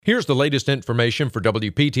Here's the latest information for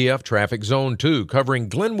WPTF Traffic Zone 2, covering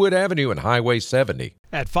Glenwood Avenue and Highway 70.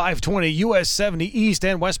 At 520 US 70 east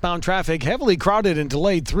and westbound traffic heavily crowded and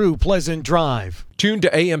delayed through Pleasant Drive. Tune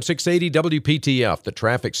to AM 680 WPTF, the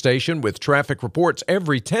traffic station, with traffic reports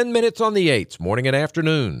every 10 minutes on the 8s, morning and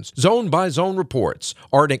afternoons. Zone-by-zone reports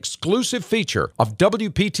are an exclusive feature of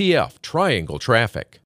WPTF Triangle Traffic.